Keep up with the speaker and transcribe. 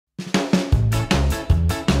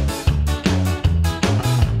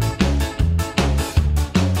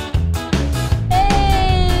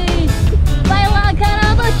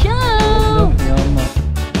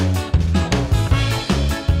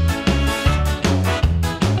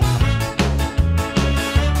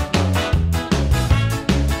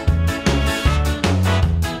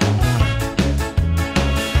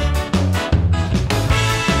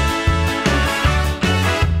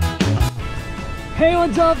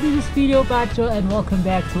up? This is Video Pacho and welcome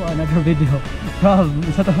back to another video from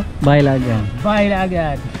Laagan.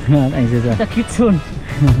 Laagan. It's a cute soon.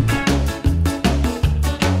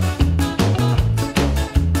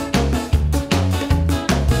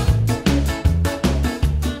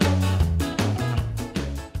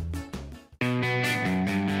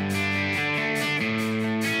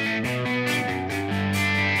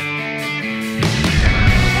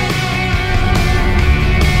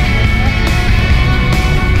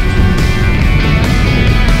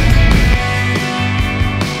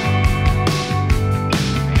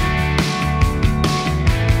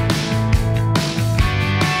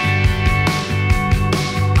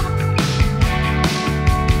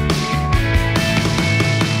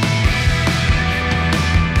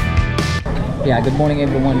 Yeah, good morning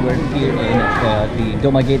everyone. We're here in the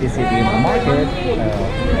Dumaguete City Market.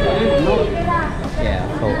 Yeah,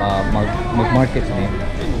 so mag-market today.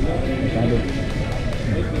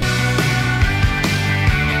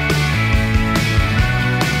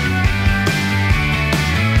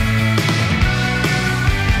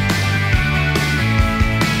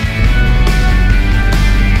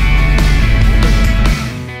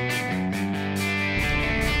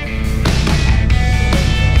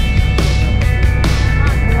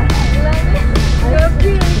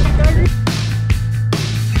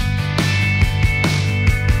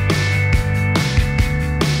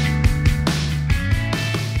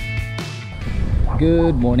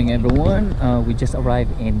 Good morning everyone. We just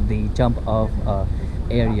arrived in the jump off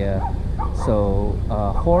area. So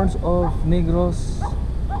Horns of Negros,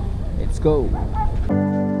 let's go.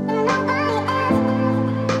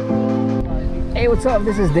 Hey, what's up?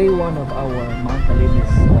 This is day one of our Mount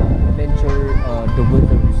Talinis adventure. The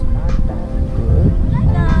weather is not that good.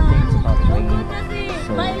 Things about rain.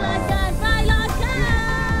 So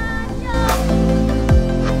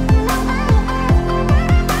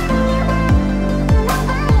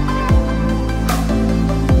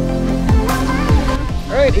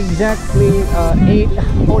Alright, exactly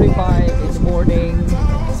 8:45 in the morning.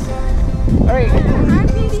 Alright,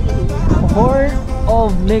 Horn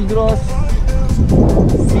of Negros.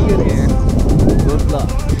 See you there. Good luck.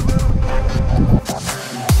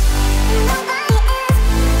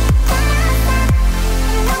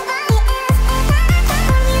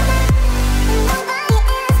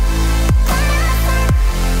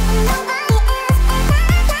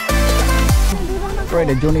 Right,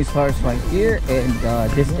 the journey starts right here, and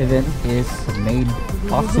this event is made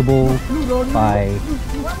possible by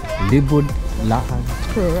Laagan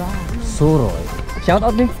Soroy. Shout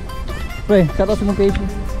out me, pre. Shout out sa mong page.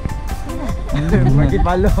 Market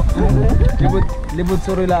Palo. Libud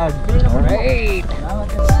Soroy Laagan. Alright.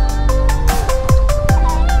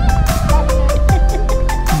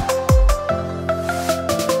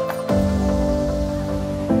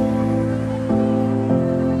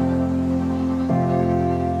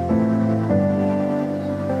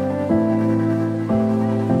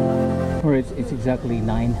 It's exactly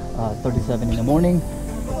 9:37 in the morning,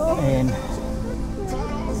 and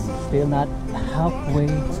still not halfway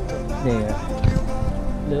there.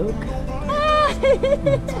 Look.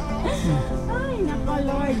 Ay, nako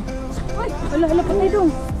Lord. Ay, wala pa tayo.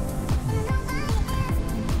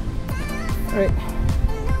 Alright.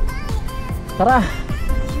 Tara.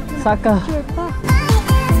 Saka.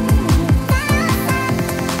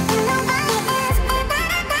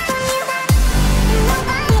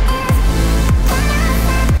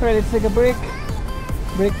 Alright, let's take a break.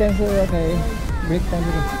 Break time so okay. Break time so.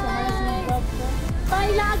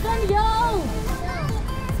 Bye Laagan, yo!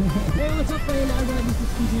 Hey, what's up, Laagan? This is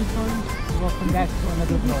Video Stories. Welcome back to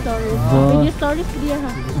another vlog. Video stories clear ha.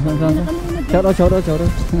 Shout out. Shout out.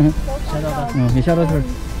 Shout out first.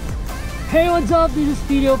 Hey, what's up? This is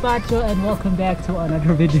Video Pacho and welcome back to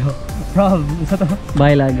another video from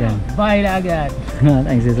Laagan. Laagan.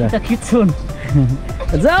 It's a cute soon.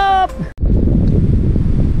 What's up?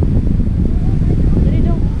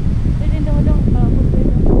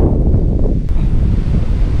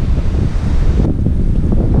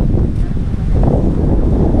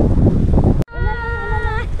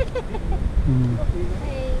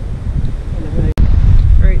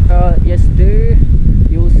 Yes, there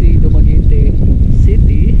you'll see Dumaguete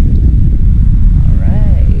City.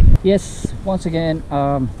 Alright. Yes, once again,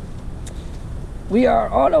 we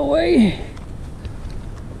are on our way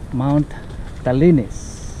Mount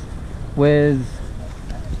Talinis with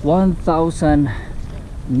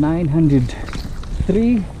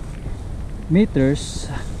 1,903 meters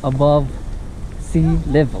above sea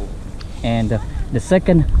level, and the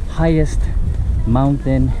second highest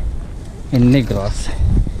mountain in Negros.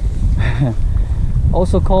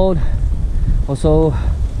 also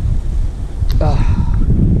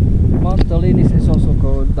Mount Talinis is also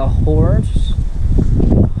called the Horns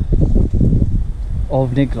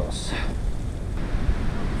of Negros.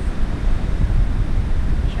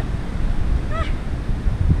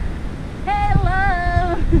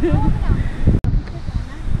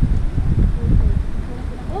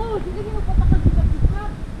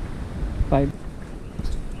 Five.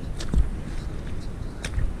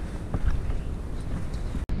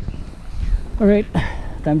 Alright,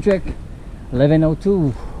 time check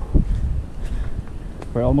 11:02.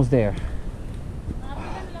 We're almost there.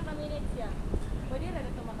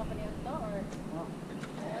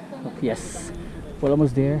 Yes, we're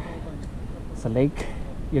almost there sa Lake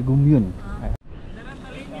Yagumyun.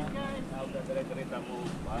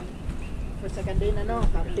 For second day na no,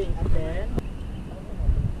 camping and then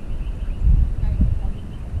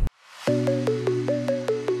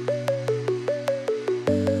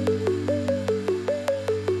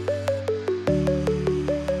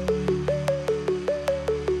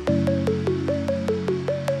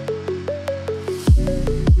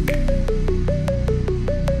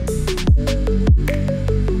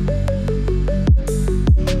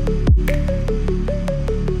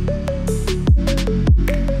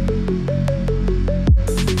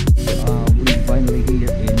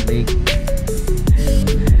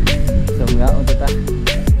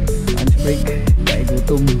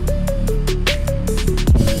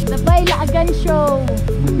Sabay Laagan show.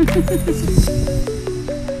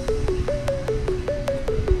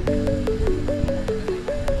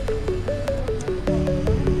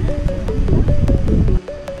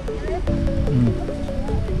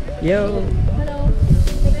 Yo. Hello.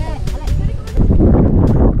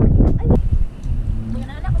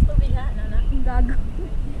 Gago.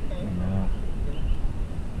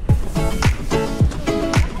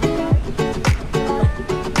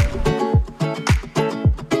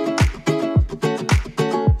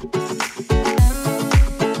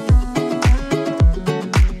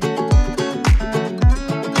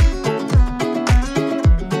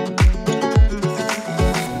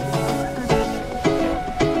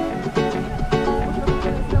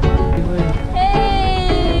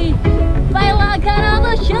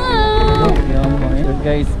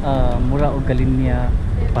 Guys, mura og kalinya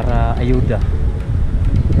para ayuda.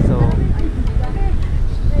 So,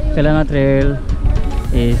 kailangan trail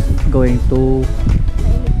is going to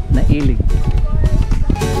Nailig.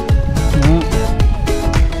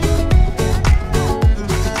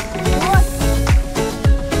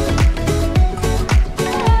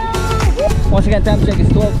 Once again, time check is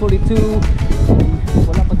 12:42.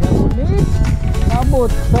 Wala pa gyapon ni. Abot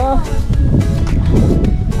sa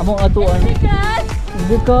among atuan.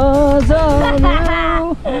 Because of you.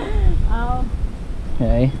 Oh.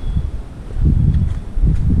 Okay.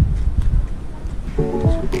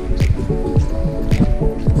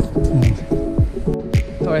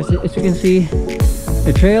 So as you can see,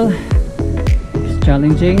 the trail is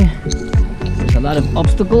challenging. There's a lot of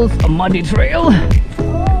obstacles, a muddy trail,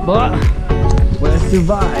 but we'll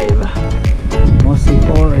survive. Mossy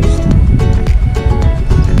forest.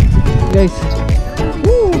 Guys,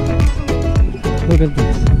 woo! Look at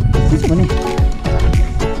this. This money.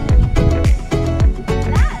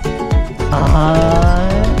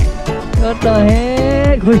 What the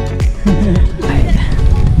heck? Hi.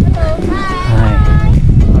 Hi.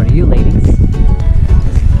 How are you, ladies?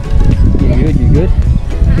 You good? You good?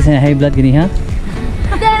 Kasi na high blood gini ha?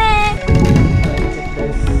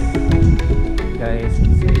 Guys,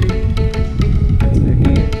 we're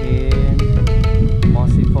here in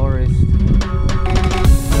Mossy Forest.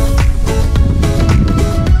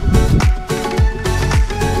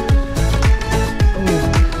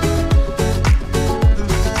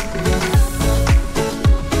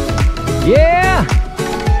 Yeah!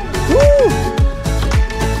 Woo!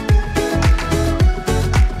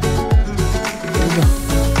 There we go.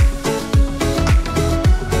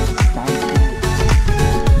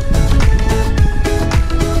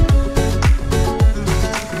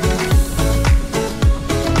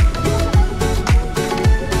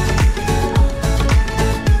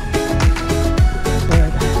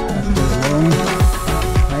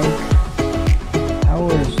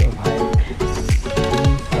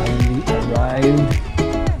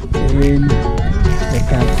 In the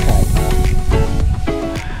campsite.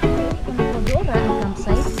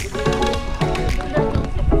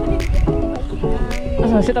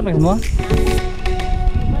 Asa sit up semua?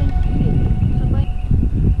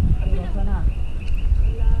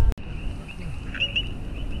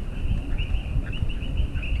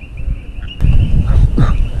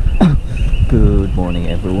 Good morning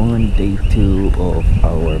everyone, day 2 of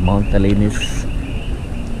our Mount Talinis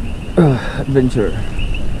Adventure.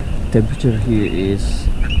 Temperature here is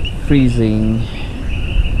freezing.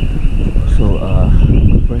 So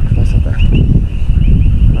breakfast at that.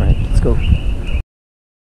 Alright, let's go.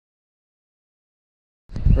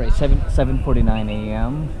 Right, 7:49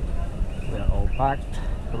 a.m. We're all packed,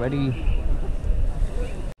 ready.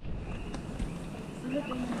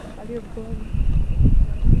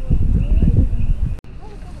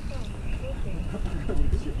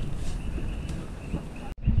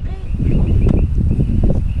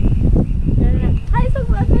 Hi,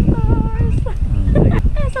 Sugbo Adventures!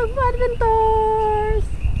 Hi, Sugbo Adventures!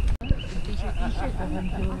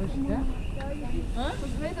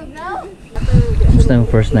 Kamusta yung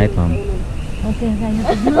first night, ma'am? Okay, kaya.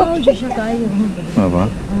 No, di siya kayo. Ano ba?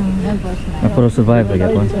 Pero survive lagi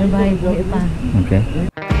ako. Survive, di pa. Okay.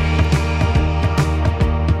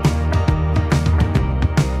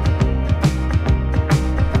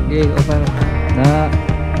 Okay, open. Na.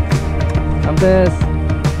 Campus.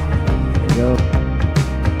 Go.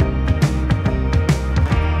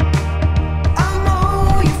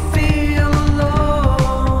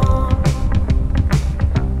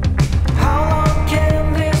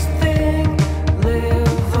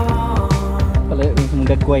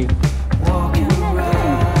 Gagway.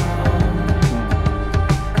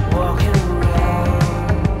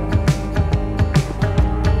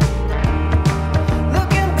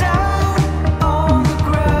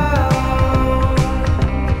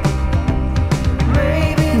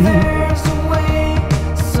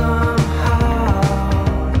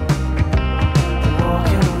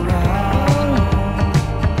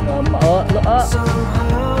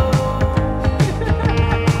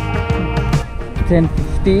 Ten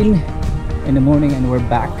 15 in the morning and we're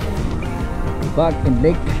back in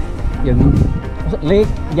Lake Yagum.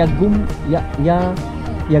 Lake Yagum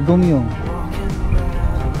Yagumyong.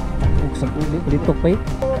 Sa uli dito pa.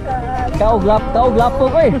 Kaog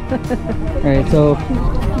lapok eh. Alright, so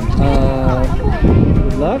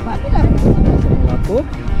good luck. Lapok.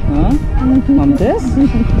 Ma'am Tess.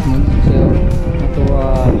 So ito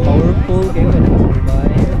powerful game na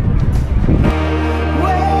survive.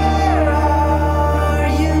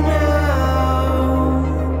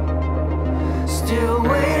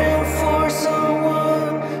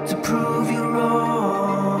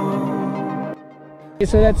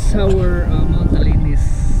 So that's our Mount Talinis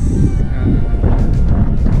journey.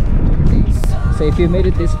 So if you made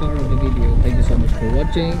it this far of the video, thank you so much for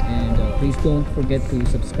watching, and please don't forget to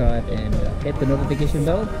subscribe and hit the notification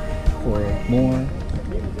bell for more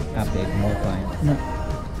update, more fun.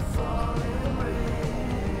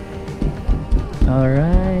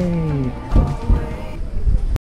 Alright.